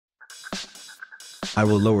I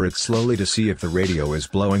will lower it slowly to see if the radio is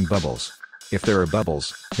blowing bubbles. If there are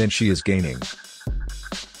bubbles, then she is gaining.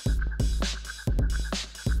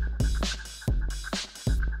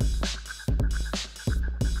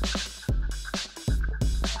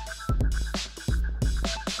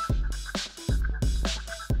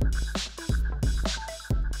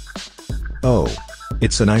 Oh,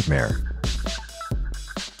 it's a nightmare.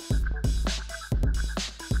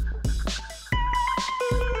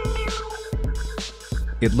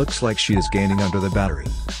 It looks like she is gaining under the battery.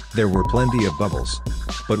 There were plenty of bubbles.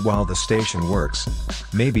 But while the station works,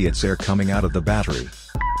 maybe it's air coming out of the battery.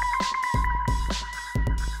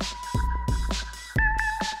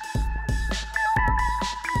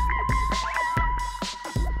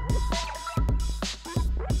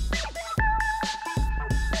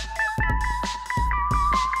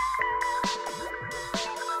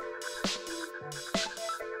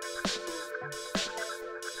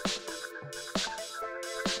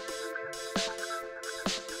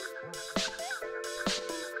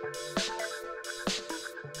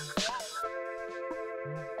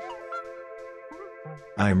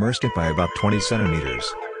 I immersed it by about 20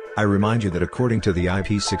 centimeters. I remind you that according to the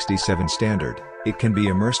IP67 standard, it can be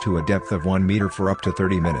immersed to a depth of 1 meter for up to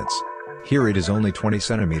 30 minutes. Here it is only 20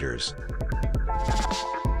 centimeters.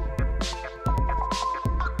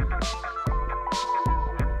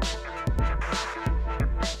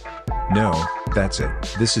 No, that's it,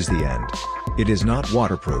 this is the end. It is not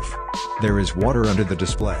waterproof. There is water under the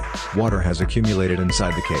display. Water has accumulated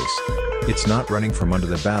inside the case. It's not running from under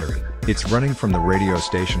the battery, it's running from the radio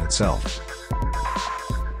station itself.